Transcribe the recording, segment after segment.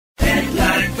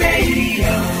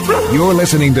You're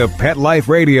listening to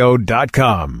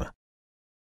PetLifeRadio.com.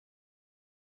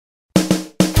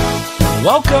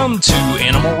 Welcome to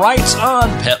Animal Rights on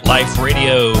Pet Life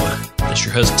Radio. This is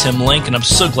your host, Tim Link, and I'm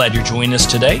so glad you're joining us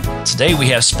today. Today we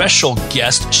have special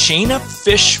guest Shaina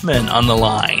Fishman on the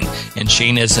line, and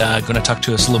Shaina is going to talk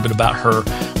to us a little bit about her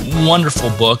wonderful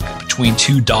book, Between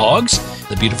Two Dogs,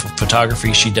 the beautiful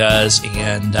photography she does,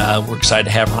 and we're excited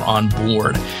to have her on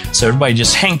board. So everybody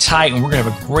just hang tight, and we're going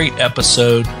to have a great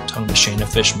episode talking to Shaina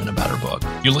Fishman about her book.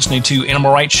 You're listening to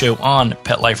Animal Rights Show on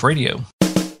Pet Life Radio.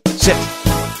 Sit.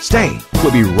 Stay.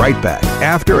 We'll be right back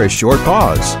after a short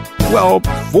pause. Well,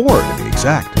 4 to be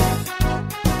exact.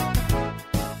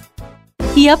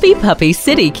 Yuppie Puppy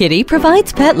City Kitty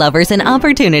provides pet lovers an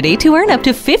opportunity to earn up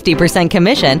to 50%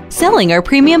 commission selling our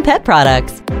premium pet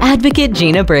products. Advocate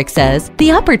Gina Brick says,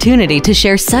 the opportunity to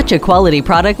share such a quality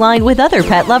product line with other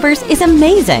pet lovers is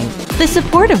amazing. The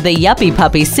support of the Yuppie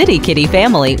Puppy City Kitty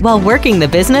family while working the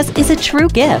business is a true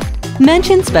gift.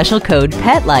 Mention special code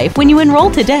PETLIFE when you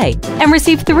enroll today and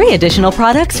receive 3 additional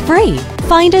products free.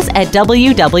 Find us at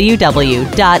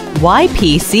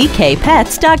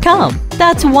www.ypckpets.com.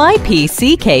 That's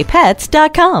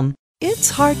ypckpets.com. It's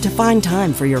hard to find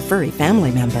time for your furry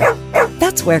family member.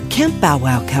 That's where Camp Bow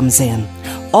Wow comes in.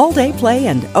 All-day play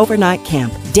and overnight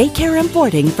camp, daycare and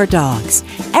boarding for dogs.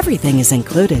 Everything is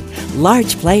included.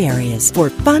 Large play areas for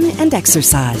fun and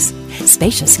exercise.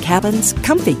 Spacious cabins,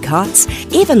 comfy cots,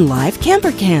 even live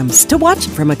camper cams to watch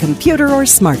from a computer or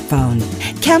smartphone.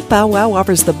 Camp Bow Wow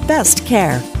offers the best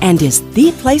care and is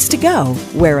the place to go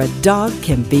where a dog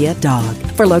can be a dog.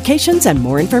 For locations and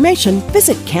more information,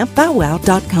 visit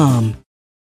campbowwow.com.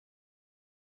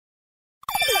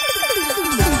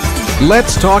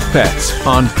 Let's talk pets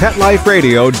on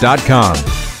PetLifeRadio.com.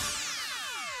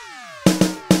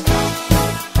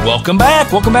 Welcome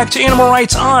back. Welcome back to Animal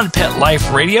Rights on Pet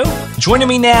Life Radio. Joining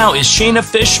me now is Shaina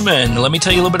Fishman. Let me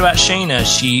tell you a little bit about Shaina.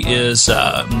 She is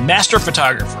a master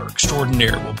photographer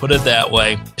extraordinaire. We'll put it that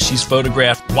way. She's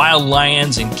photographed wild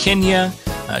lions in Kenya.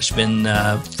 She's been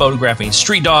photographing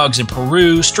street dogs in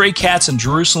Peru, stray cats in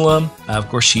Jerusalem. Of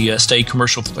course, she studied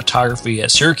commercial photography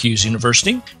at Syracuse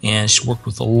University, and she worked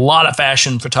with a lot of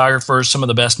fashion photographers, some of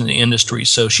the best in the industry.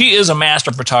 So she is a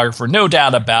master photographer, no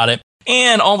doubt about it.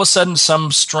 And all of a sudden,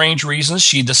 some strange reasons,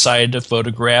 she decided to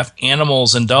photograph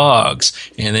animals and dogs.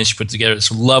 And then she put together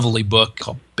this lovely book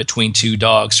called Between Two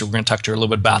Dogs. So we're going to talk to her a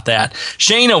little bit about that.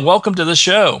 Shaina, welcome to the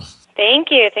show.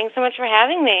 Thank you. Thanks so much for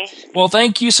having me. Well,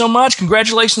 thank you so much.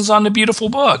 Congratulations on the beautiful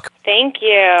book. Thank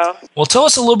you. Well, tell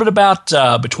us a little bit about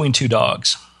Between Two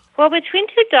Dogs. Well, Between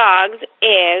Two Dogs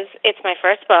it's my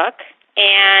first book,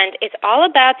 and it's all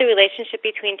about the relationship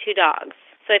between two dogs.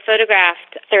 So I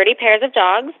photographed 30 pairs of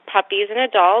dogs, puppies and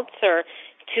adults, or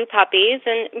 2 puppies,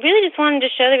 and really just wanted to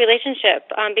show the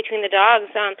relationship between the dogs.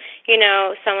 Some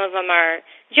of them are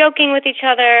joking with each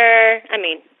other. I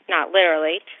mean, not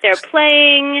literally. They're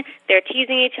playing, they're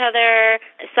teasing each other.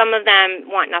 Some of them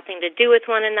want nothing to do with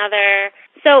one another.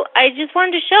 So I just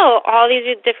wanted to show all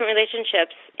these different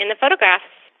relationships in the photographs.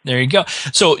 There you go.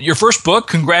 So your first book,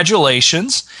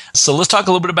 congratulations. So let's talk a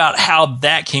little bit about how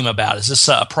that came about. Is this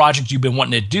a project you've been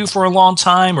wanting to do for a long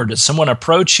time, or did someone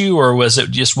approach you, or was it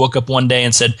just woke up one day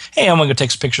and said, hey, I'm going to go take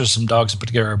some pictures of some dogs and put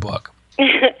together a book?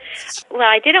 Well,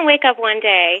 I didn't wake up one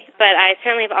day, but I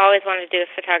certainly have always wanted to do a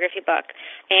photography book.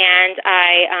 And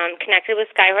I connected with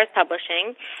Skyhorse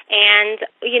Publishing, and,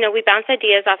 we bounced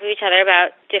ideas off of each other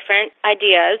about different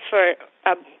ideas for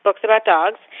books about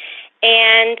dogs.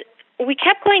 And we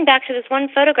kept going back to this one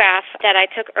photograph that I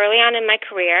took early on in my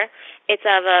career. It's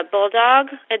of a bulldog,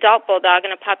 adult bulldog,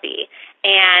 and a puppy.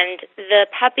 And the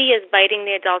puppy is biting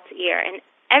the adult's ear. And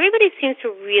everybody seems to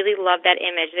really love that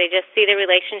image. They just see the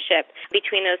relationship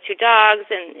between those two dogs,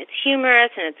 and it's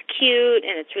humorous, and it's cute,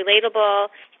 and it's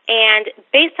relatable. And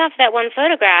based off that one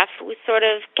photograph, we sort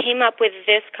of came up with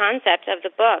this concept of the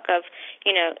book of,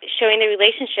 showing the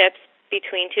relationships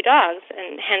between two dogs,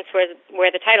 and hence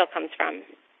where the title comes from.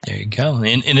 There you go.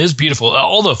 And it is beautiful.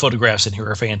 All the photographs in here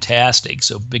are fantastic,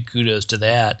 so big kudos to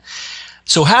that.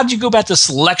 So how did you go about the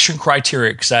selection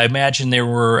criteria? Because I imagine there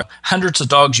were hundreds of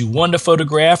dogs you wanted to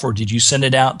photograph, or did you send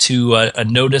it out to a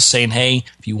notice saying, hey,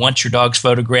 if you want your dogs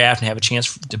photographed and have a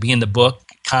chance to be in the book,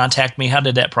 contact me? How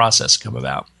did that process come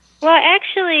about? Well, I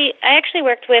actually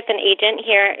worked with an agent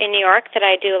here in New York that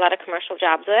I do a lot of commercial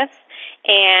jobs with,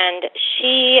 and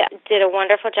she did a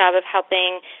wonderful job of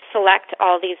helping select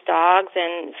all these dogs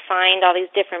and find all these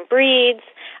different breeds.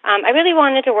 I really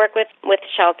wanted to work with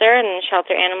shelter and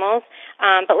shelter animals,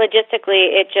 but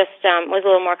logistically it just was a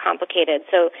little more complicated.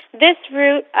 So this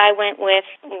route I went with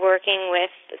working with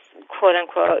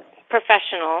quote-unquote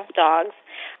professional dogs.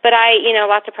 But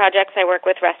lots of projects I work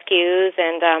with rescues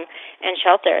and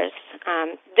shelters.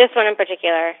 This one in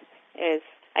particular is,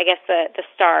 I guess, the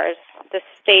stars, the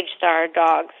stage star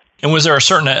dogs. And was there a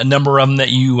certain number of them that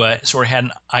you sort of had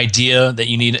an idea that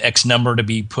you need X number to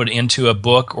be put into a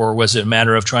book, or was it a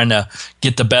matter of trying to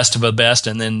get the best of the best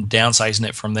and then downsizing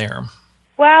it from there?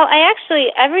 Well,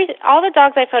 all the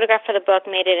dogs I photographed for the book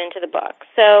made it into the book.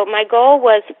 So my goal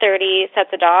was 30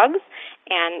 sets of dogs,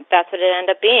 and that's what it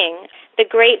ended up being. The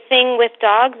great thing with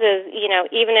dogs is,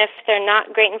 even if they're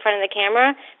not great in front of the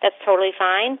camera, that's totally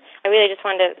fine. I really just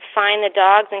wanted to find the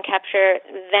dogs and capture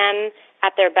them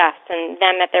at their best and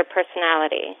them at their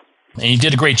personality. And you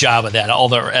did a great job of that. All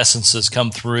their essences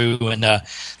come through, and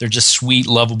they're just sweet,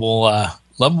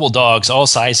 lovable dogs, all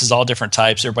sizes, all different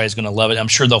types. Everybody's going to love it. I'm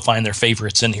sure they'll find their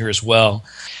favorites in here as well.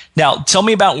 Now, tell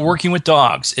me about working with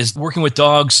dogs. Is working with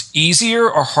dogs easier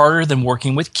or harder than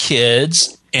working with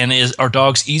kids? And are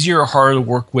dogs easier or harder to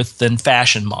work with than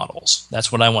fashion models?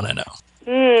 That's what I want to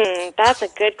know. That's a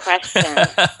good question.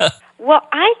 Well,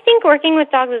 I think working with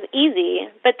dogs is easy,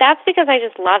 but that's because I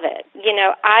just love it.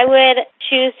 I would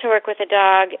choose to work with a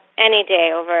dog any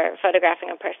day over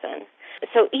photographing a person.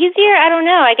 So easier, I don't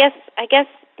know. I guess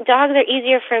dogs are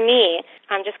easier for me,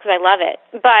 just because I love it.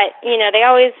 But they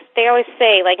always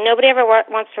say, like, nobody ever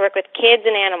wants to work with kids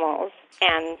and animals,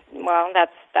 and well,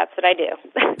 that's what I do.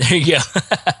 There you go.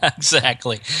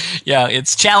 Exactly. Yeah,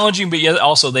 it's challenging, but yet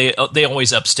also they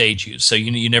always upstage you. So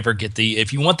you never get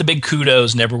if you want the big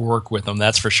kudos, never work with them.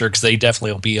 That's for sure, because they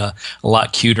definitely will be a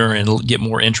lot cuter and get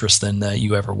more interest than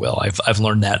you ever will. I've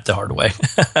learned that the hard way.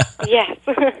 Yes.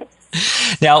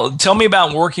 Now, tell me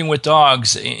about working with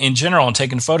dogs in general and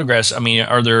taking photographs. I mean,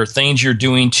 are there things you're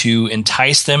doing to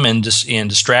entice them and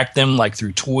distract them, like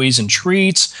through toys and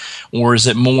treats? Or is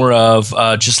it more of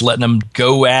just letting them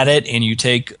go at it and you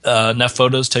take enough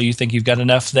photos till you think you've got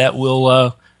enough that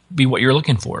will be what you're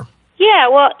looking for? Yeah,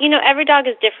 well, every dog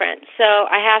is different. So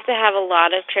I have to have a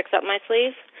lot of tricks up my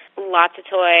sleeve, lots of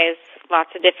toys,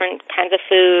 lots of different kinds of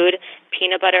food,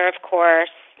 peanut butter, of course.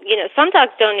 Some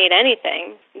dogs don't need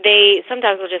anything. Some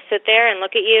dogs will just sit there and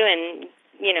look at you and,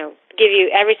 give you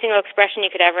every single expression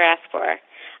you could ever ask for.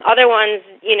 Other ones,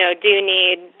 do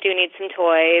need some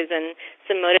toys and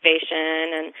some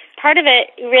motivation. And part of it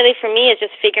really for me is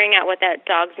just figuring out what that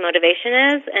dog's motivation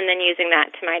is and then using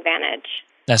that to my advantage.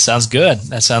 That sounds good.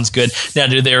 Now,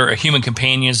 do their human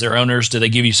companions, their owners, do they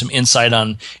give you some insight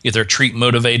on if they're treat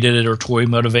motivated or toy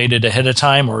motivated ahead of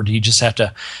time, or do you just have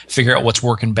to figure out what's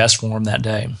working best for them that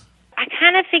day? I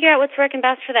kind of figure out what's working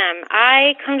best for them.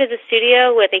 I come to the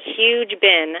studio with a huge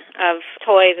bin of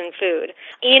toys and food.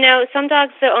 Some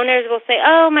dogs, the owners will say,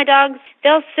 "Oh, my dogs,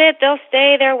 they'll sit, they'll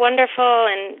stay, they're wonderful,"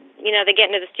 and they get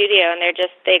into the studio and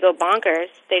they go bonkers.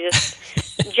 They just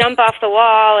jump off the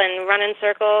wall and run in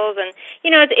circles, and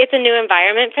it's a new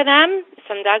environment for them.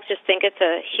 Some dogs just think it's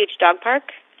a huge dog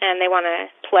park and they want to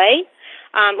play,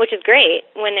 which is great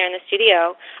when they're in the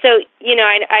studio. So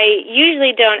I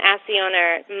usually don't ask the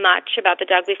owner much about the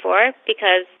dog before,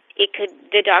 because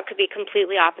the dog could be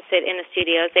completely opposite in the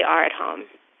studio as they are at home.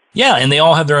 Yeah, and they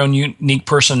all have their own unique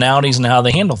personalities and how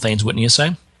they handle things, wouldn't you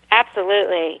say?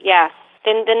 Absolutely, yes.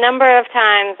 The number of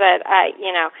times that I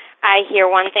hear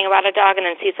one thing about a dog and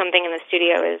then see something in the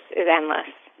studio is endless.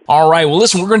 All right. Well,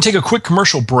 listen, we're going to take a quick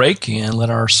commercial break and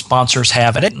let our sponsors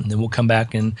have it. And then we'll come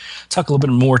back and talk a little bit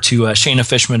more to Shaina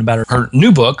Fishman about her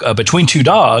new book, Between Two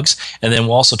Dogs. And then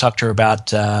we'll also talk to her about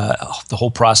the whole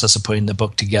process of putting the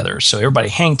book together. So everybody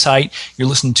hang tight. You're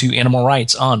listening to Animal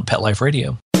Rights on Pet Life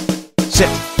Radio. Sit.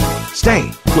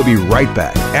 Stay. We'll be right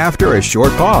back after a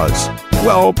short pause.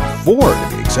 Well, 4 to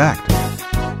be exact.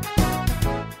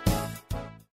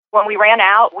 When we ran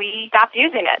out, we stopped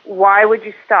using it. Why would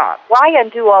you stop? Why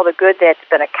undo all the good that's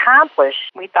been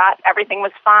accomplished? We thought everything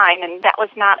was fine, and that was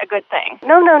not a good thing.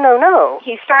 No.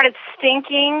 He started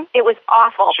stinking. It was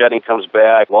awful. Shedding comes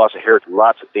back, loss of hair,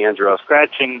 lots of dandruff.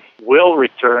 Scratching will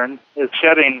return. His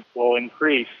shedding will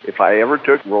increase. If I ever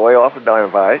took Roy off of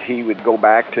Dinovite, he would go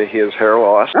back to his hair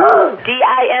loss.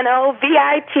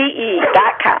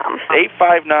 DINOVITE.com.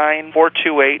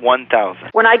 859-428-1000.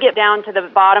 When I get down to the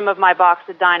bottom of my box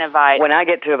of Dinovite, when I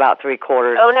get to about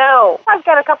 3/4, oh no, I've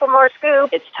got a couple more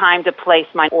scoops. it's time to place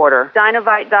my order.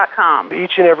 Dinovite.com.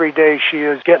 Each and every day she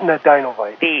is getting a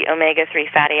Dinovite. The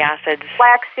omega-3 fatty acids.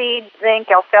 Flaxseed, zinc,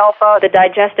 alfalfa. The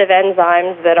digestive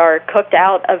enzymes that are cooked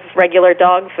out of regular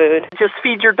dog food. Just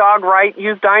feed your dog right.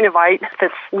 Use Dinovite. If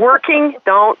it's working,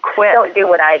 don't quit. Don't do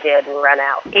what I did and run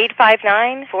out.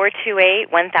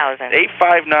 859-428-1000.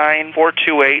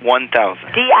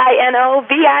 859-428-1000.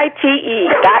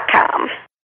 DINOVITE.com.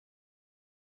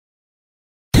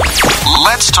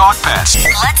 Let's talk pets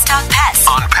Let's talk pets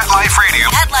on Pet Life Radio.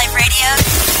 Pet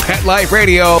Life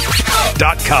Radio.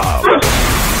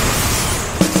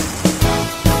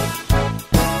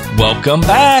 PetLifeRadio.com. Welcome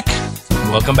back.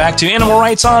 Welcome back to Animal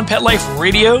Rights on Pet Life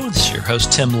Radio. This is your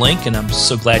host, Tim Link, and I'm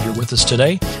so glad you're with us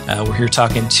today. We're here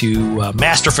talking to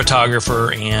master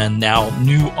photographer and now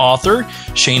new author,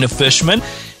 Shaina Fishman,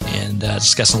 and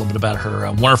discussing a little bit about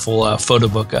her wonderful photo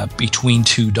book, Between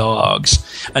Two Dogs.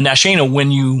 Now, Shaina,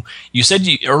 when you said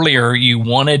earlier you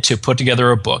wanted to put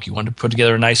together a book, you wanted to put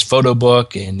together a nice photo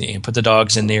book and put the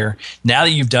dogs in there. Now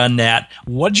that you've done that,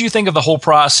 what did you think of the whole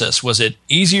process? Was it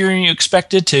easier than you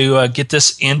expected to get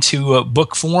this into a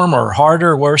book form, or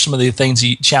harder? What are some of the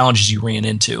challenges you ran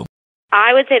into?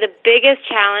 I would say the biggest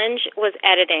challenge was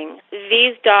editing.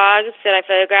 These dogs that I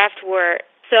photographed were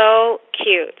so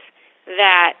cute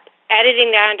that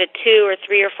editing down to 2 or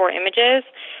 3 or 4 images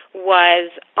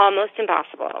was almost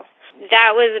impossible.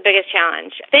 That was the biggest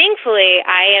challenge. Thankfully,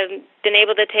 I have been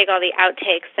able to take all the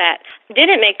outtakes that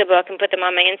didn't make the book and put them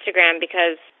on my Instagram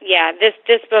because,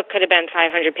 this book could have been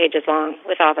 500 pages long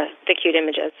with all the cute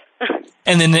images.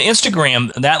 And then the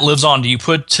Instagram, that lives on. Do you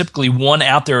put typically one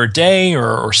out there a day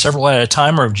or several at a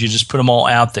time, or do you just put them all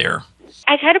out there?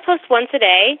 I try to post once a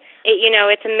day.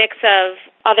 It's a mix of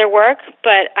other work,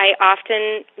 but I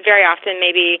very often,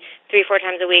 maybe 3-4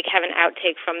 times a week, have an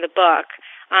outtake from the book,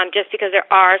 just because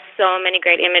there are so many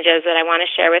great images that I want to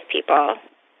share with people.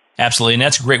 Absolutely, and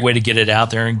that's a great way to get it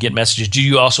out there and get messages. Do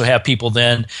you also have people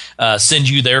then send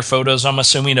you their photos, I'm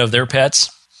assuming, of their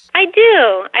pets? I do.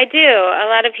 A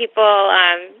lot of people,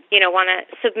 want to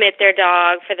submit their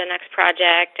dog for the next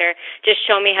project or just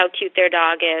show me how cute their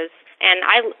dog is. And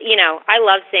I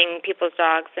love seeing people's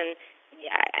dogs, and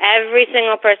every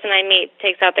single person I meet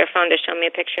takes out their phone to show me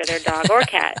a picture of their dog or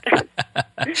cat.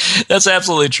 That's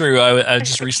absolutely true. I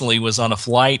just recently was on a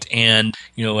flight, and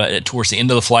towards the end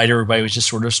of the flight, everybody was just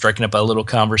sort of striking up a little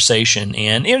conversation,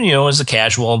 and it was a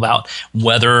casual about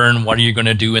weather and what are you going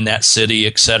to do in that city,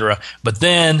 etc. But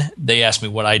then they asked me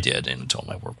what I did, and told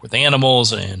them I work with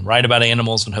animals and write about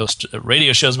animals and host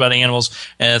radio shows about animals.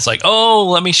 And it's like, oh,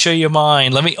 let me show you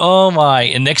mine.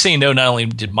 And next thing you know, not only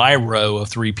did my row of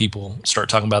 3 people start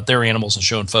talking about their animals and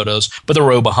showing photos, but the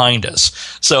row behind us.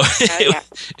 So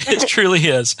it truly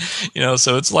is.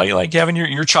 So it's like having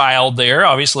your child there,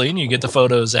 obviously, and you get the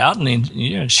photos out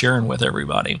and sharing with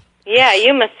everybody. Yeah,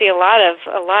 you must see a lot of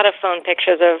phone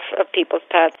pictures of people's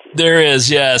pets. There is,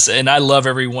 yes, and I love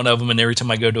every one of them. And every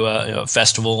time I go to a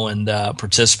festival and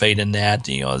participate in that,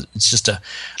 it's just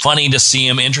funny to see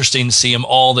them, interesting to see them,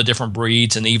 all the different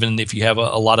breeds, and even if you have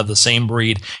a lot of the same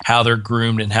breed, how they're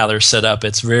groomed and how they're set up.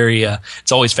 It's very,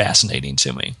 it's always fascinating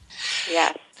to me.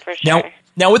 Yes, for sure.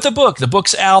 Now with the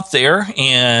book's out there,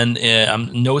 and I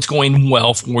know it's going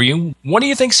well for you. What do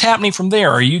you think's happening from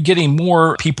there? Are you getting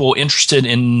more people interested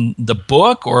in the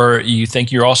book, or you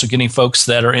think you're also getting folks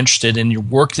that are interested in your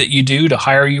work that you do to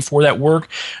hire you for that work?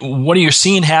 What are you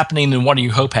seeing happening, and what do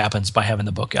you hope happens by having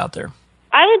the book out there?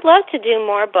 I would love to do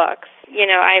more books.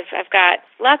 I've got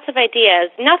lots of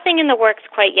ideas. Nothing in the works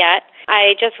quite yet.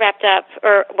 I just wrapped up,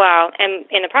 am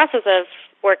in the process of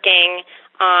working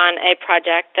on a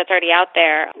project that's already out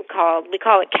there we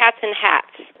call it Cats and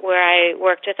Hats, where I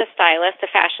worked with a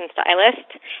fashion stylist,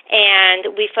 and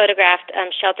we photographed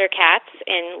shelter cats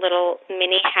in little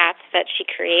mini hats that she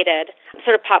created,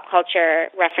 sort of pop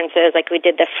culture references, like we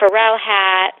did the Pharrell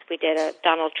hat, we did a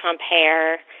Donald Trump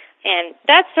hair, and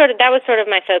that was sort of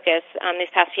my focus these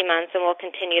past few months, and we'll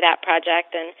continue that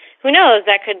project, and who knows,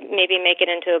 that could maybe make it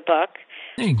into a book.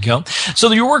 There you go. So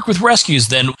you work with rescues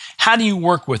then. How do you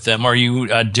work with them? Are you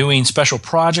doing special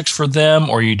projects for them,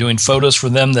 or are you doing photos for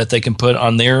them that they can put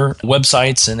on their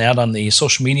websites and out on the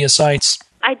social media sites?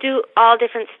 I do all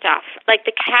different stuff. Like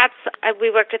the cats, we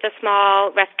worked with a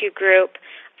small rescue group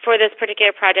for this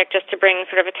particular project just to bring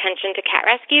sort of attention to cat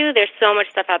rescue. There's so much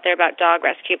stuff out there about dog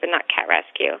rescue, but not cat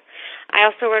rescue. I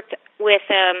also worked with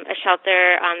a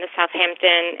shelter, the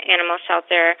Southampton Animal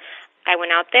Shelter. I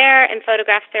went out there and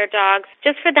photographed their dogs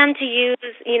just for them to use.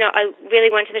 I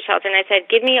really went to the shelter and I said,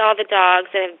 give me all the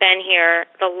dogs that have been here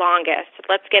the longest.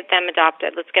 Let's get them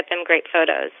adopted. Let's get them great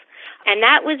photos. And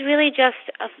that was really just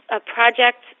a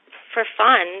project for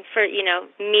fun, for,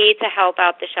 me to help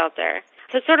out the shelter.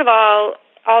 So sort of all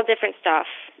different stuff.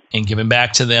 and giving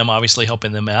back to them, obviously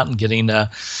helping them out and getting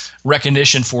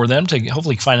recognition for them to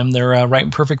hopefully find them their right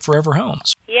and perfect forever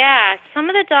homes. Yeah, some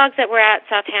of the dogs that were at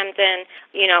Southampton,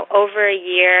 over a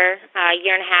year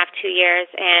and a half, 2 years,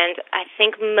 and I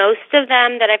think most of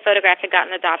them that I photographed had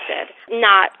gotten adopted.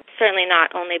 Certainly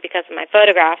not only because of my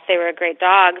photographs. They were great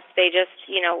dogs. They just,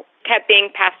 kept being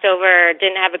passed over,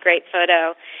 didn't have a great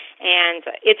photo. And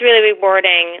it's really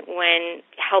rewarding when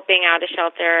helping out a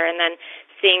shelter and then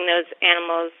seeing those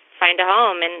animals find a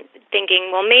home and thinking,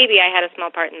 well, maybe I had a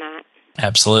small part in that.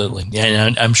 Absolutely.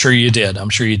 Yeah, I'm sure you did. And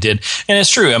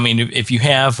it's true. I mean, if you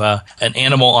have an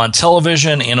animal on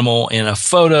television, animal in a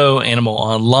photo, animal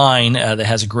online that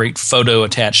has a great photo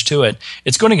attached to it,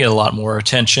 it's going to get a lot more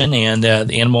attention, and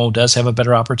the animal does have a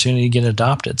better opportunity to get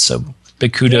adopted. So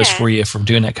big kudos for you for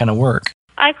doing that kind of work.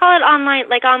 I call it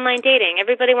online dating.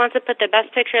 Everybody wants to put the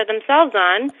best picture of themselves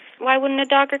on. Why wouldn't a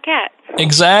dog or cat?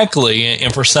 Exactly.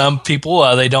 And for some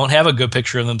people, they don't have a good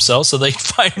picture of themselves, so they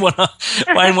find one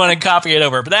and copy it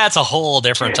over. But that's a whole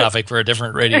different topic for a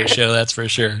different radio show, that's for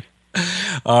sure.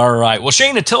 All right. Well,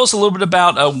 Shaina, tell us a little bit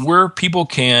about where people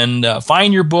can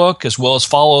find your book, as well as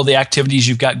follow the activities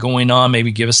you've got going on.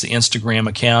 Maybe give us the Instagram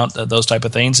account, those type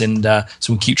of things, and so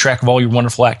we can keep track of all your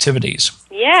wonderful activities.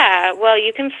 Yeah. Well,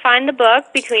 you can find the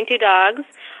book, Between Two Dogs,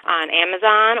 on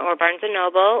Amazon or Barnes &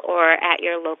 Noble or at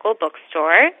your local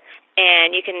bookstore.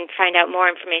 And you can find out more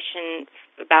information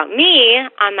about me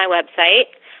on my website,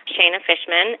 Shaina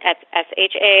Fishman, that's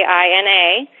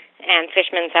Shaina, and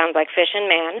Fishman sounds like fish and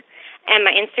man. And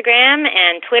my Instagram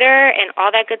and Twitter and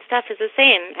all that good stuff is the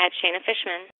same, at Shaina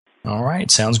Fishman. All right.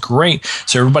 Sounds great.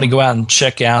 So everybody go out and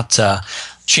check out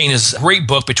Shaina's great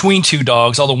book, Between Two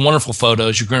Dogs, all the wonderful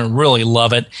photos. You're going to really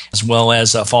love it, as well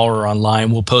as follow her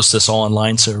online. We'll post this all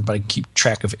online so everybody can keep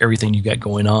track of everything you got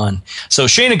going on. So,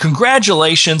 Shaina,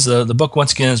 congratulations. The book,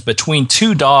 once again, is Between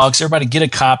Two Dogs. Everybody get a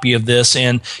copy of this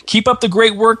and keep up the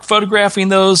great work photographing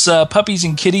those puppies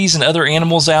and kitties and other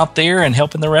animals out there and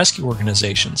helping the rescue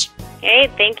organizations. Hey,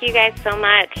 thank you guys so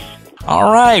much.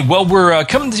 All right. Well, we're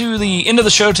coming to the end of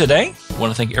the show today. I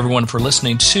want to thank everyone for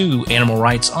listening to Animal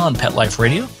Rights on Pet Life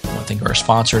Radio. I want to thank our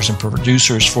sponsors and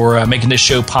producers for making this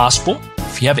show possible.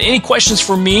 If you have any questions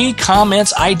for me,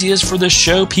 comments, ideas for this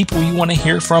show, people you want to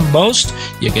hear from most,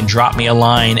 you can drop me a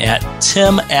line at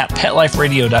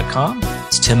tim@petliferadio.com.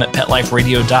 It's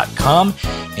tim@petliferadio.com,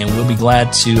 and we'll be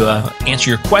glad to answer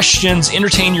your questions,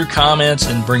 entertain your comments,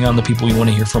 and bring on the people you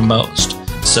want to hear from most.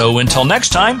 So until next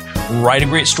time, write a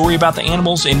great story about the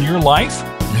animals in your life.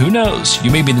 And who knows, you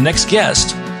may be the next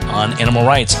guest on Animal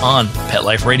Rights on Pet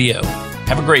Life Radio.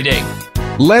 Have a great day.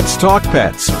 Let's Talk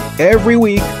Pets, every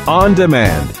week on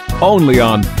demand, only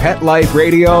on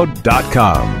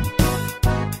PetLifeRadio.com.